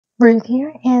Ruth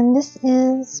here, and this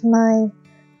is my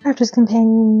Crafter's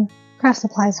Companion Craft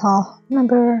Supplies haul,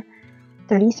 number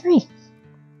 33.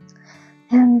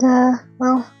 And,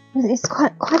 well, it's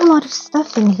quite a lot of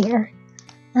stuff in here,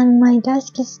 and my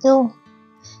desk is still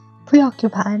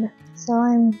preoccupied, so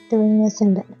I'm doing this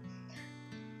in bed.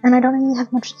 And I don't really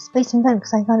have much space in bed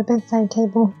because I got a bedside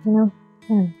table, you know,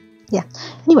 and yeah.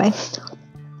 Anyway, it's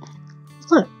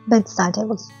not a bedside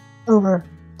table, it's over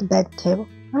the bed table.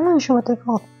 I'm not really sure what they're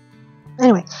called.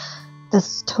 Anyway,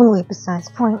 that's totally besides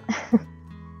the point.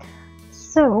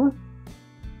 So,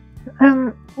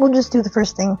 we'll just do the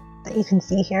first thing that you can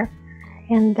see here,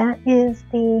 and that is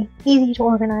the easy to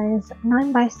organize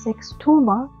 9x6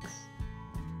 toolbox,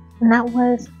 and that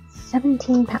was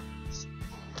 £17.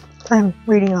 I'm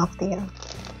reading off the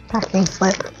packing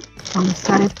slip on the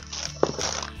side.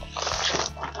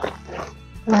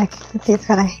 Like, let's see, it's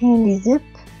got a handy zip,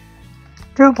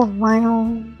 durable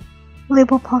vinyl,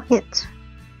 label pocket,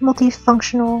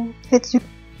 multifunctional, fits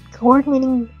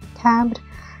coordinating tabbed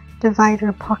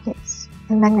divider pockets,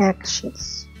 and magnetic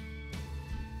sheets.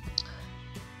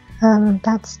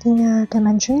 That's the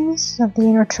dimensions of the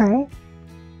inner tray.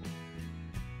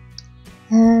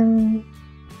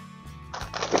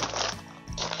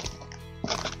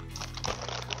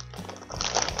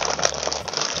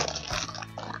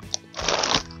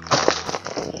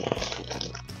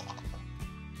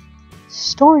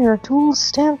 Store your tools,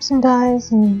 stamps, and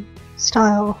dies in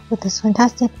style with this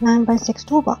fantastic 9x6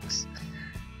 toolbox.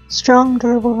 Strong,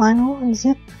 durable vinyl and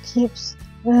zip keep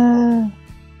the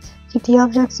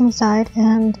objects inside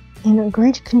and in a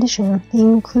great condition. The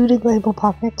included label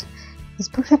pocket is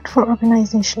perfect for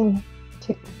organization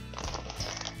too.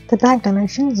 The bag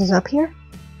dimensions is up here.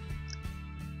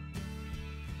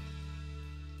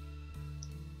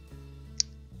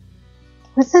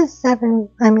 It says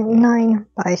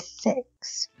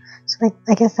 9x6, so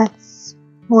I guess that's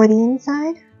more the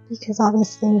inside, because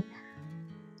obviously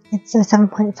it's a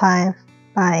 7.5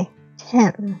 by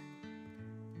 10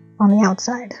 on the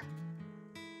outside.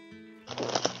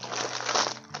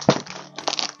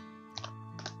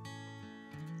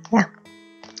 Yeah.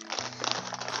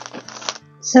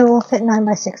 So we'll fit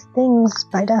 9x6 things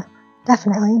by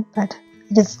definitely, but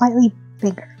it is slightly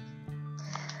bigger.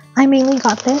 I mainly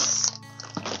got this.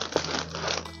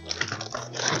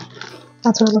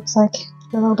 That's what it looks like,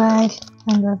 the little bag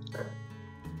and the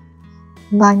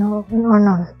vinyl, or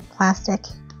no, plastic,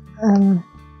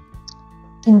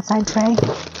 inside tray.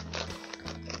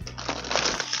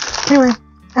 Anyway,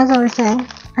 as I was saying,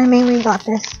 I mainly got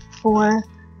this for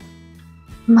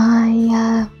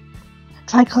my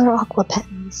tricolor aqua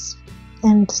pens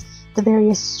and the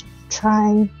various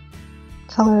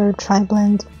tri-color,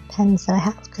 tri-blend pens that I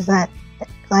have, because I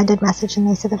did message and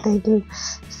they said that they do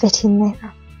fit in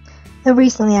there. But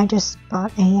recently I just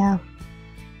bought a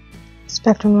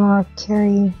Spectrum Raw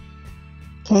carry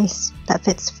case that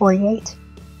fits 48.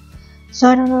 So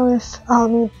I don't know if I'll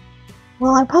need,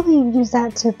 well, I'll probably use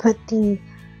that to put the,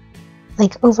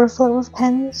 like, overflow of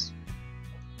pens,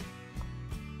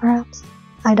 perhaps.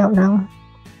 I don't know.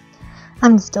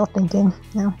 I'm still thinking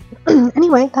now.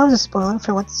 Anyway, that was a spoiler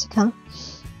for what's to come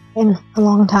in a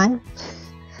long time,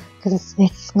 because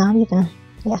it's not even,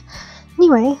 yeah.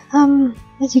 Anyway,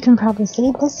 as you can probably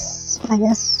see, this, I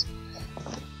guess,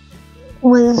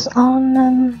 was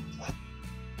on,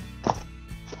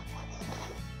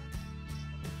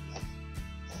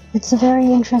 it's a very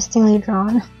interestingly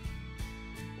drawn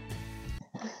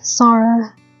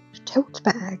Sarah tote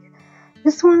bag.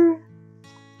 This one,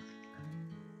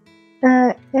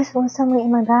 this was somewhere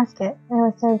in my basket,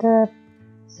 and it said,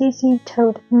 CC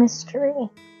Tote Mystery.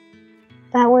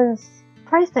 That was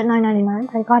priced at $9.99,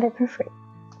 but I got it for free.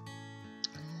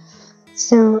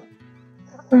 So,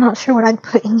 I'm not sure what I'd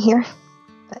put in here,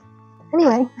 but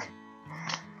anyway.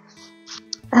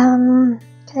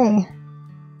 Okay.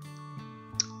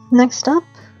 Next up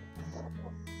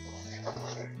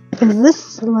is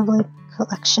this lovely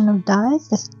collection of dies.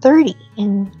 There's 30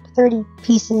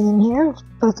 pieces in here,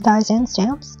 both dies and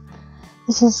stamps.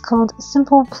 This is called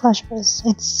Simple Pleasures.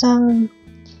 It's, to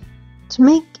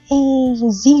make a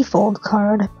Z-fold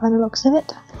card by the looks of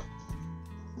it.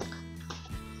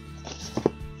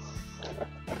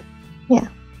 Yeah.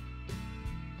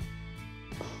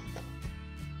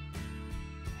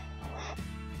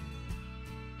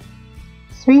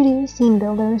 "3D Scene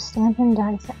Builder Stamp and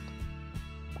Die Set."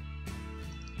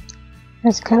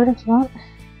 There's a code if you want.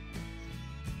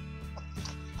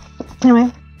 Anyway,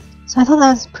 so I thought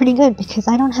that was pretty good because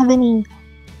I don't have any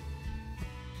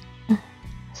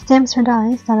stamps or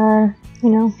dies that are, you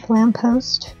know,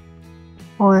 lamppost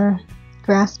or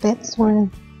grass bits or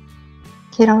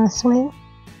kid on a swing.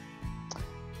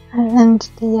 And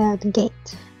the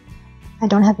gate. I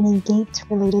don't have any gate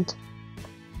related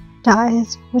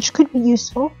dies, which could be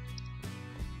useful.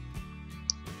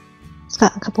 It's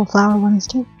got a couple flower ones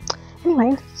too.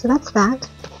 Anyway, so that's that.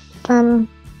 I'm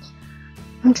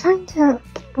trying to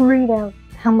read out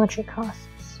how much it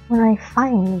costs when I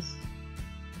find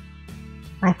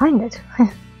it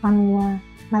on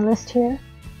my list here.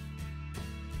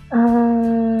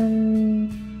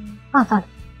 I thought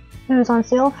it was on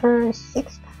sale for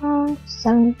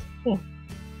 £6.73.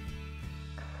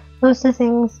 Most of the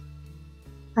things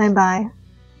I buy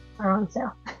are on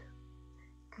sale,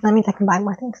 because that means I can buy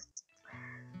more things.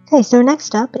 Okay, so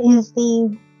next up is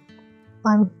the,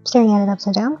 I'm staring at it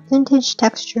upside down, Vintage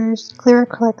Textures Clear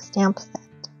Acrylic Stamp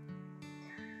Set.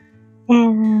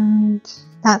 And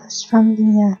that's from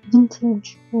the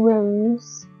Vintage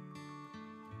Rose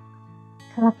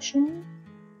collection.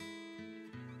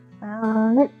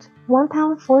 It's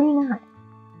 £1.49.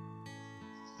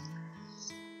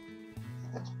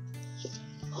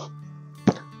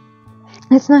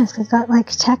 It's nice because it's got like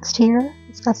text here.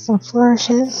 It's got some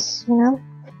flourishes, you know,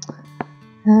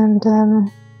 and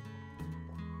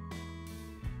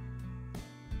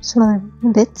some other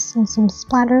bits and some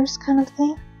splatters kind of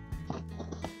thing.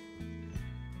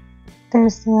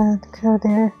 There's the code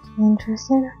there if you're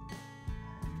interested.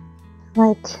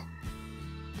 Like,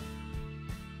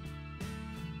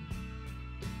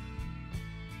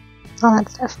 all that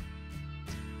stuff.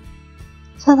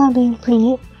 So that'd be pretty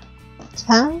neat to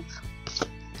have.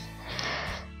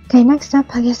 Okay, next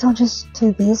up, I guess I'll just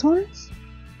do these ones.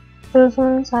 Those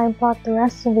ones I bought the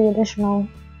rest of the additional,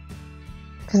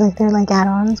 because like they're like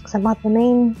add-ons, because I bought the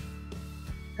main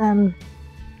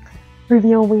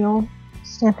reveal wheel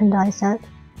stamp and die set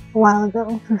a while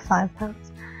ago for £5.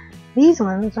 These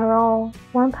ones are all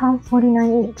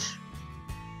 £1.49 each.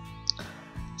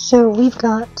 So we've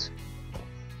got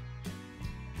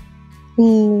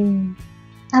the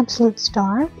Absolute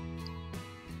Star.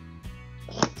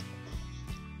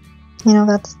 You know,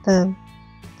 that's the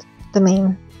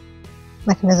main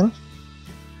mechanism.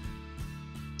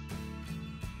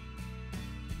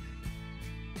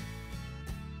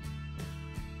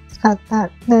 It's got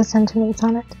those sentiments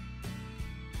on it.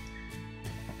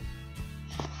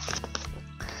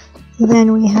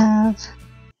 Then we have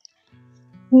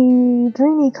the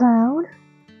Dreamy Cloud.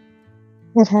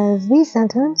 It has these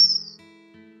sentiments.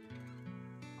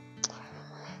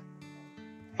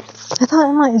 I thought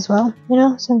I might as well, you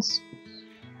know, since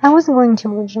I wasn't going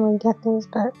to originally get these,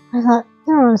 but I thought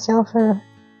they were on sale for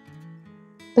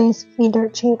basically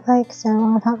dirt cheap, like, so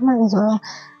I thought I might as well,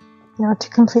 you know, to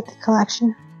complete the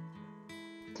collection.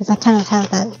 Because I kind of have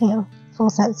that, you know,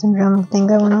 full set syndrome thing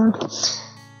going on.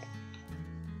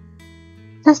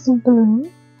 Festive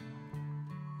Balloon.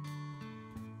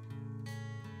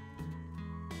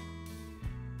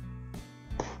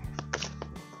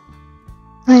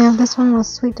 Oh yeah, this one was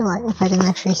Sweet Delight, if I didn't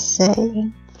actually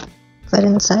say. I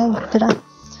didn't say, did I?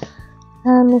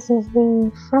 This is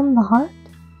the From the Heart.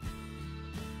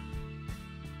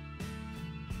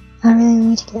 I really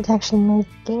need to get to actually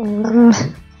making them,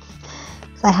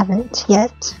 because I haven't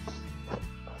yet.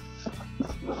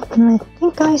 And I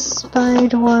think I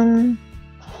spied one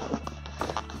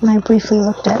when I briefly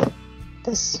looked at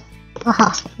this.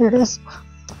 Aha, here it is.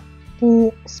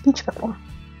 The Speech Bubble.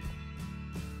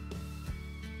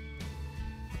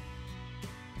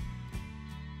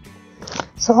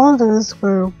 So all of those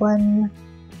were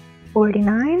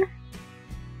 $1.49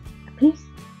 a piece.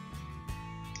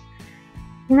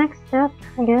 Next up,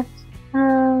 I guess,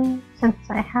 since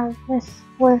I have this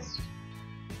list,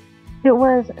 it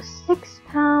was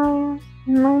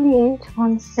 £6.98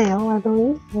 on sale, I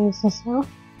believe. There's the sale.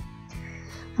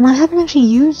 And I haven't actually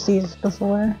used these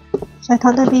before, so I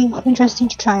thought that'd be interesting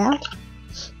to try out.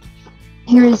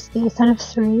 Here is the set of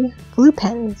 3 glue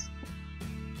pens.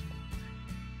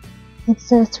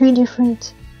 It's 3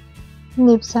 different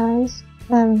nib size,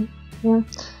 you know,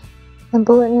 a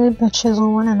bullet nib, a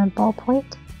chisel one, and a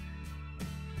ballpoint.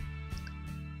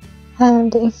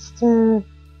 And it's the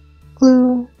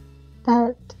glue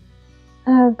that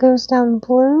goes down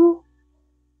blue,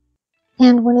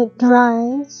 and when it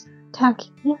dries,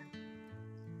 tacky,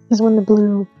 is when the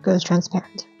blue goes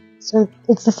transparent. So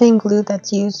it's the same glue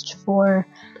that's used for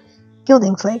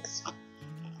gilding flakes.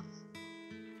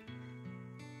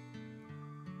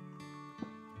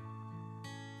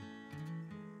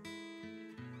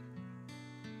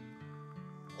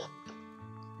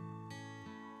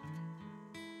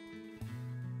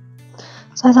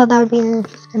 So I thought that would be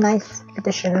a nice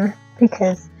addition,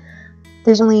 because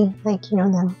there's only, like, you know,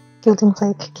 the gilding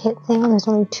flake kit thing, there's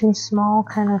only 2 small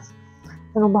kind of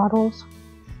little bottles.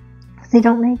 they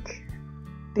don't make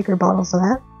bigger bottles of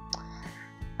that.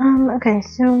 Okay,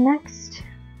 so next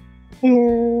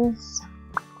is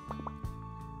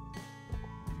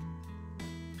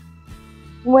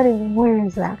where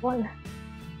is that one?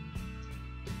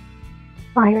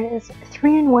 Oh, here it is.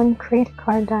 3-in-1 Create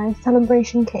Card Die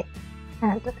Celebration Cake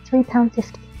at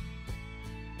 £3.50.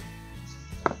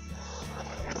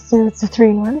 So it's a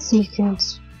 3-in-1, so you can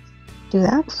do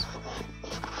that,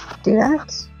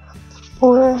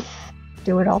 or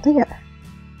do it all together.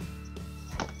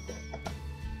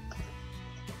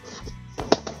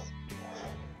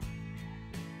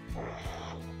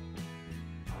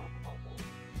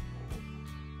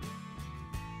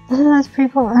 That's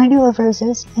pretty cool. I do love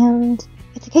roses, and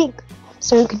it's a cake,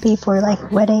 so it could be for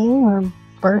like wedding or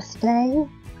birthday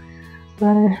or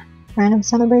other random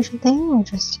celebration thing, or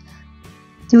just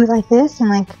do it like this and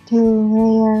like do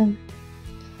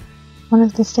one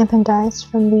of the Stampin' Dies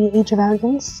from the Age of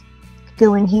Arrogance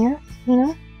go in here, you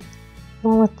know, the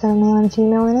one with the male and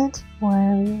female in it, or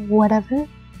whatever. I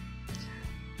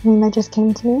mean, that just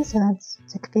came to me, so that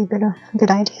could be a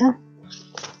good idea.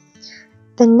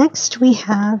 The next we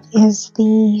have is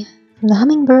the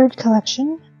Hummingbird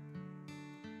collection.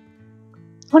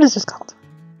 What is this called?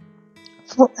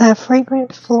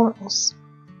 Fragrant Florals.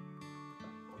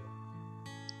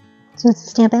 So it's a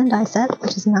Stampin' Die set,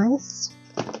 which is nice.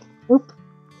 Oop.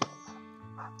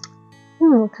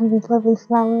 It comes with lovely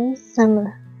flowers,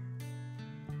 some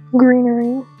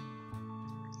greenery,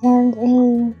 and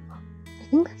I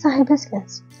think that's a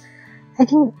hibiscus. I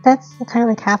think that's kind of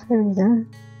like half the reason,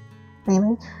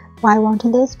 maybe, why I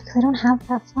wanted this, because I don't have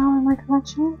that flower in my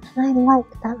collection, and I like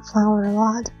that flower a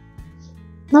lot.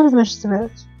 Not as much as the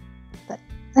rose, but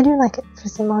I do like it for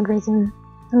some odd reason.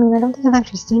 I mean, I don't think I've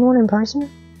actually seen one in person,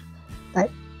 but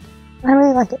I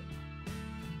really like it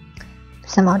for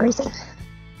some odd reason.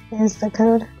 There's the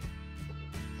code.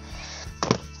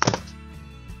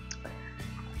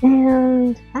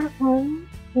 And that one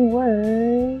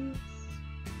was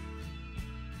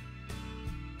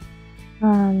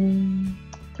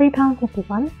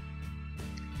 £3.51.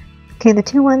 Okay, the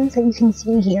two ones that you can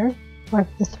see here, or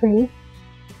the three,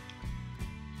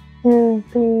 is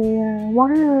the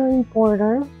Water Lily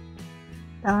Border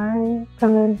die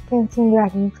from the Dancing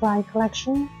Dragonfly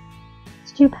collection.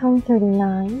 It's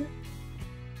 £2.39.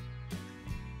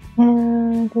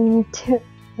 And the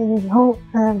whole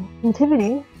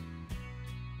Nativity,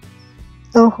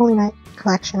 the Holy Night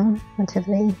collection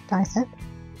Nativity die set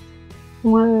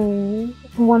was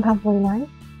 £1.49.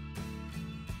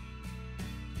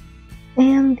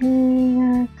 And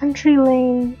the Country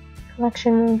Lane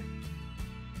collection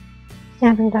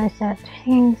Stampin' Die set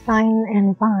Hang Sign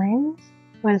and Vines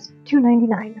was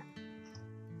 $2.99.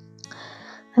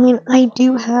 I mean, I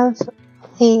do have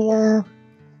a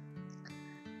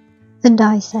the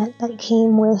die set that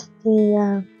came with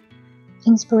the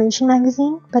Inspiration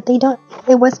magazine, but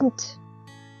it wasn't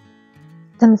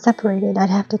them separated.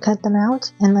 I'd have to cut them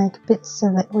out, and like bits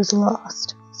of it was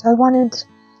lost. So I wanted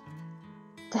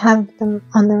to have them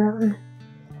on their own,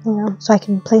 you know, so I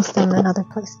can place them in other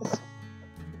places.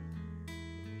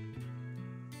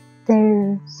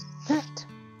 There's that.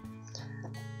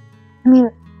 I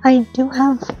mean, I do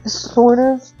have a sort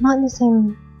of, not the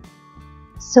same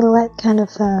silhouette kind of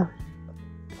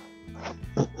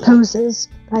poses,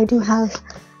 but I do have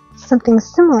something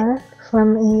similar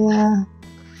from a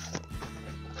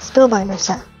Spellbinder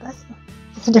set, but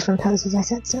it's a different pose, as I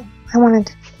said, so I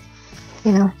wanted,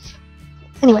 you know.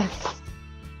 Anyway,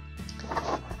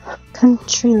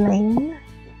 Country Lane.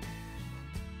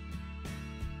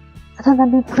 I thought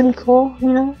that'd be pretty cool,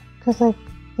 you know, because like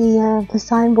the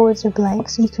signboards are blank,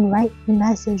 so you can write a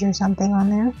message or something on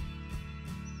there,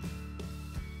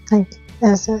 like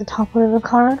as a top of the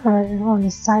card or on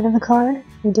the side of the card.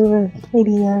 You do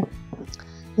maybe a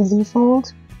Z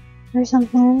fold or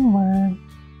something, or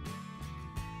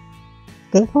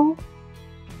gatefold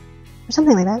or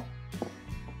something like that,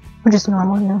 or just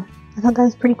normal, you know. I thought that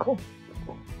was pretty cool.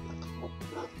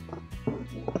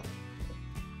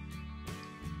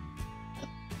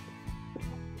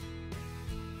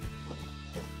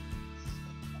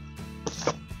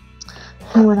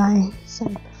 And what I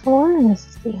said before, and this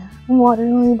is the Water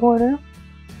Lily border.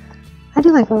 I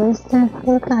do like lilies, they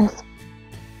look nice.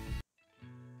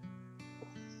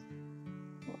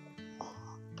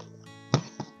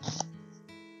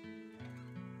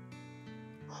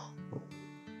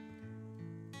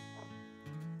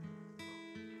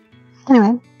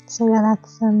 Anyway, so yeah,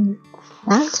 that's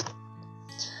that.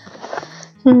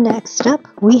 Next up,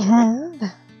 we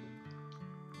have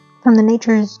from the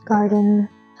Nature's Garden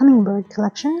Hummingbird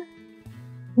collection,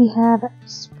 we have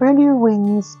Spread Your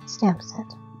Wings stamp set.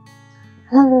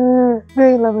 Another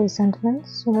very lovely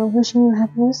sentiments, wishing you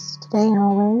happiness today and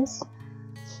always.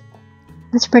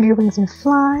 Spread your wings and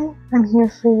fly. I'm here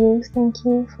for you. Thank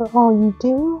you for all you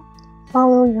do.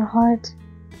 Follow your heart.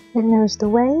 It knows the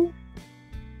way.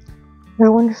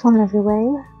 You're wonderful in every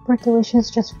way. Birthday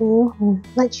wishes just for you. And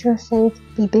let your faith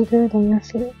be bigger than your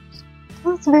fears.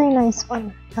 Well, that's a very nice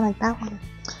one. I like that one.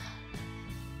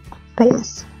 But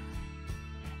yes.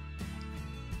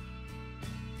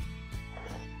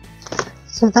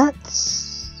 So that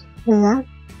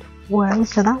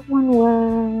one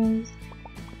was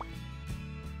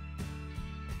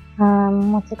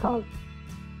what's it called?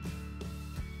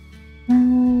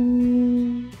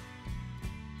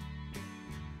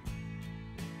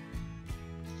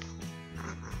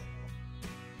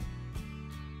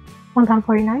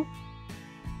 £1.49.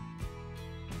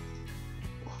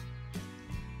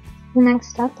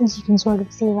 Next up, as you can sort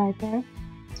of see right there,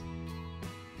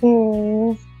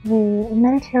 is the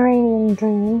Mediterranean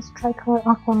Dreams Tricolor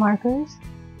Aqua Markers.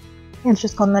 And it's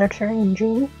just called Mediterranean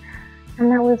Dream.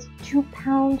 And that was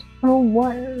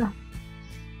 £2.01,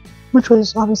 which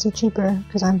was obviously cheaper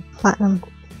because I'm platinum.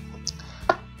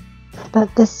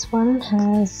 But this one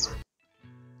has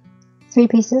 3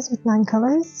 pieces with 9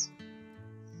 colors.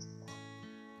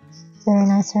 Very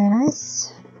nice, very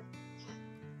nice.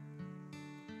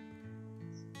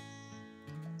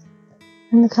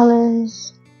 And the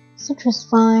colors: Citrus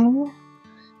Vine,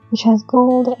 which has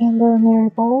Gold, Amber,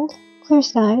 Marigold, Clear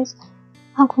Skies,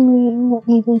 Aquamarine,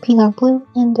 Navy, Peacock Blue,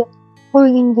 and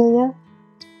Bougainvillea,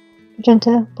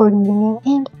 Magenta, Bougainvillea,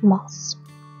 and Moss.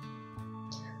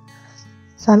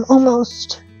 So I'm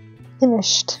almost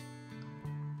finished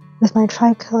with my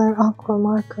Tricolor Aqua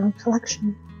Marker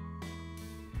collection.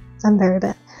 So I'm very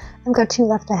bad. I've got 2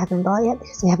 left I haven't bought yet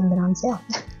because they haven't been on sale.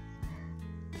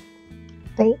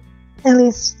 But at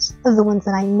least of the ones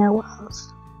that I know of.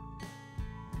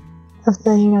 Of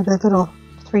the, the little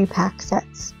 3-pack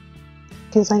sets.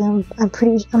 Because I don't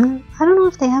know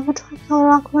if they have a Tricolor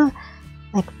Aqua,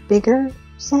 bigger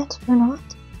set or not,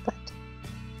 but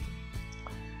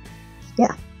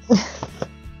yeah.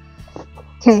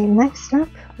 Okay, next up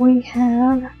we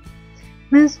have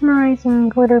Mesmerizing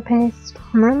Glitter Paste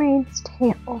Mermaid's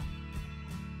Tail.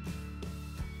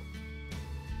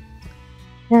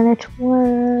 And it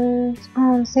was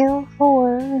on sale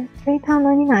for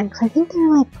 £3.99, because I think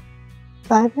they're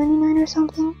 $5.99 or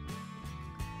something.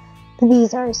 But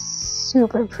these are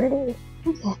super pretty.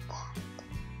 Look at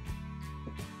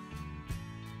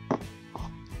that.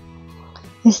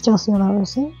 They still sealed,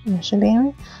 obviously. It should be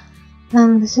anyway.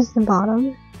 This is the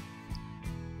bottom.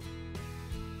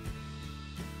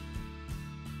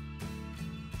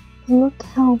 Look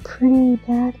how pretty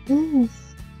that is.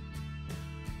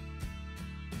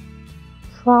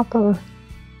 Proper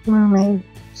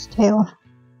mermaid's tail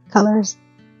colors.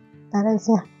 That is,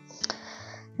 yeah.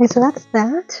 Okay, so that's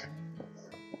that.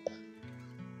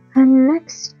 And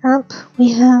next up,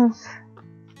 we have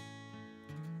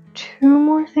 2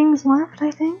 more things left, I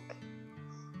think.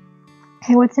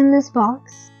 Okay, what's in this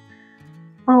box?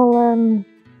 I'll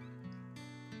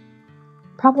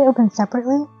probably open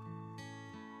separately,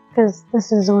 because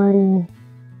this is already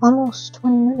almost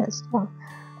 20 minutes long.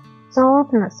 So I'll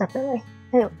open that separately.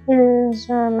 It is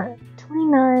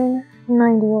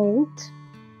 $29.98. It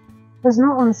was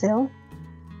not on sale.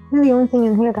 Maybe the only thing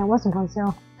in here that wasn't on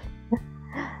sale.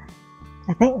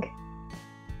 I think.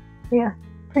 Yeah,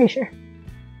 pretty sure.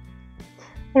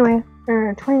 Anyway,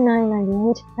 for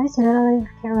 $29.98, did I say that already? I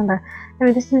can't remember.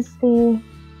 Anyway, this is the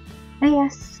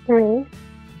AS3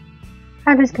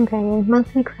 Artist Companion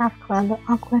Monthly Craft Club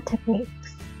Aqua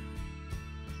Techniques.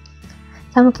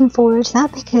 So I'm looking forward to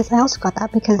that because I also got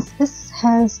that because this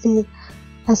has 3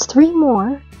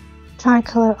 more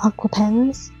Tricolor Aqua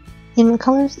pens in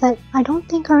colors that I don't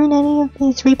think are in any of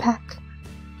the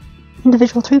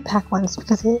individual 3-pack ones,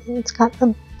 because it's got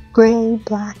a gray,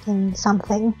 black, and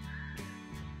something.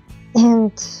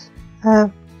 And,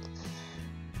 well,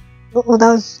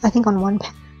 that was, I think, on one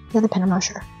pen. The other pen, I'm not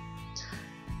sure.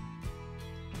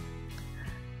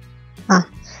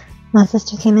 My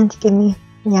sister came in to give me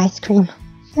the ice cream.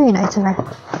 Very nice of her.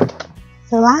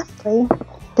 So lastly,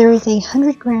 there is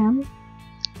 100-gram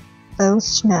faux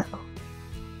snow.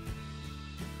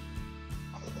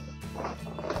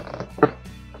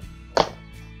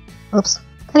 Oops.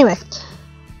 Anyway,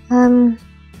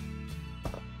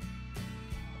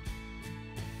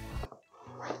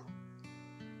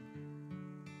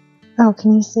 oh,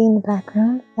 can you see in the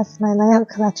background? That's my layout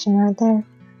collection right there.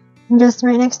 And just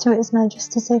right next to it is my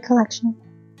Just to Say collection.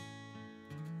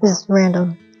 This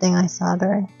random thing I saw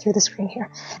through the screen here.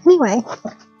 Anyway,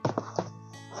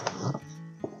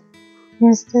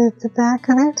 here's the back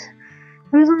of it.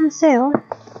 It was on sale,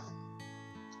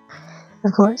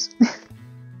 of course,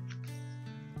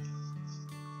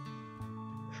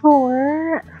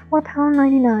 for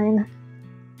 £4.99.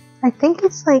 I think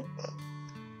it's like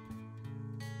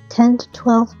 10 to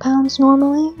 12 pounds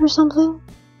normally or something.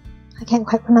 I can't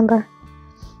quite remember.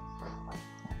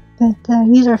 But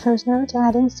use our first note to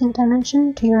add instant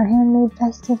dimension to your handmade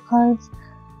festive cards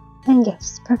and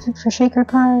gifts. Perfect for shaker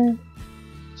cards,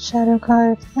 shadow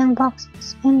cards, and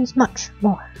boxes, and much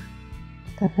more.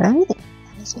 But for anything,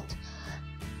 that is it.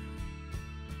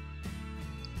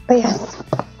 But yes.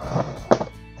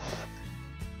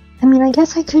 I mean, I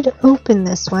guess I could open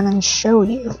this one and show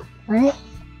you, right?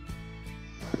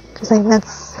 Because, like,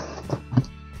 that's,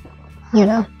 you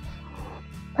know,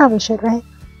 probably should, right?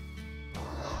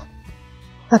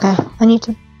 Okay, I need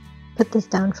to put this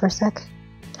down for a sec.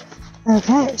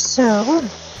 Okay, so,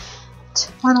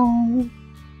 tunnel.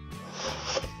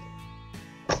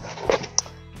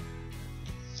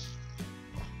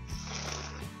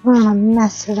 I'm gonna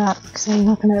mess it up because I'm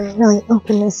not gonna really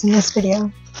open this in this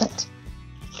video, but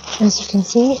as you can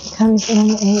see, it comes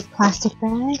in a plastic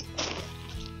bag.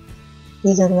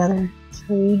 These are the other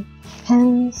 3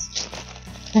 pens,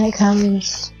 and it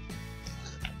comes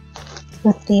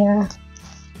with the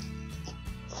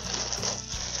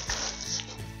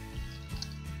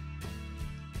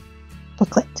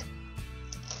booklet.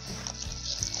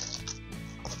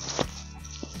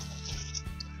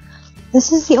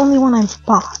 This is the only one I've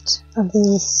bought of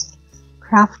these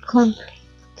craft club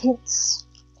kits.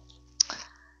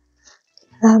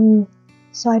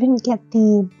 So I didn't get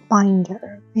the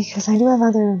binder because I do have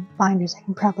other binders I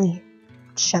can probably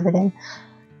shove it in.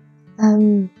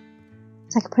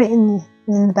 So I could put it in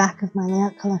the back of my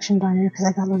layout collection binder because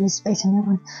I got a little space in that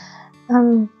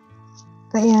one.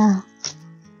 But yeah.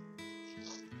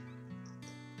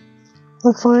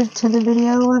 Look forward to the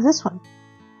video of this one,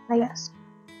 I guess.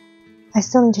 I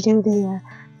still need to do the,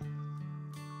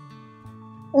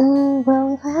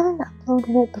 well, if I haven't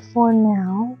uploaded it before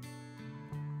now,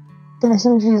 then I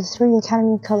still need to do the 3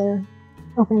 Academy Color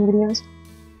opening videos.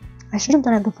 I should have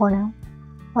done it before now,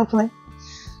 hopefully,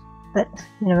 but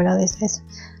you never know these days.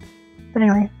 But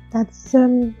anyway, that's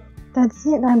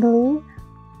it, I believe.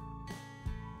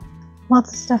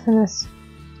 Lots of stuff in this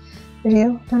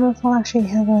video. Don't know if I'll actually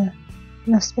have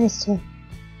enough space to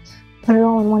put it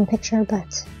all in one picture,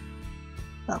 but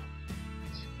well,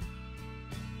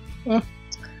 yeah.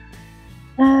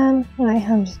 Anyway,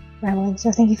 I'm just rambling,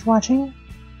 so thank you for watching.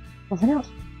 Over and out.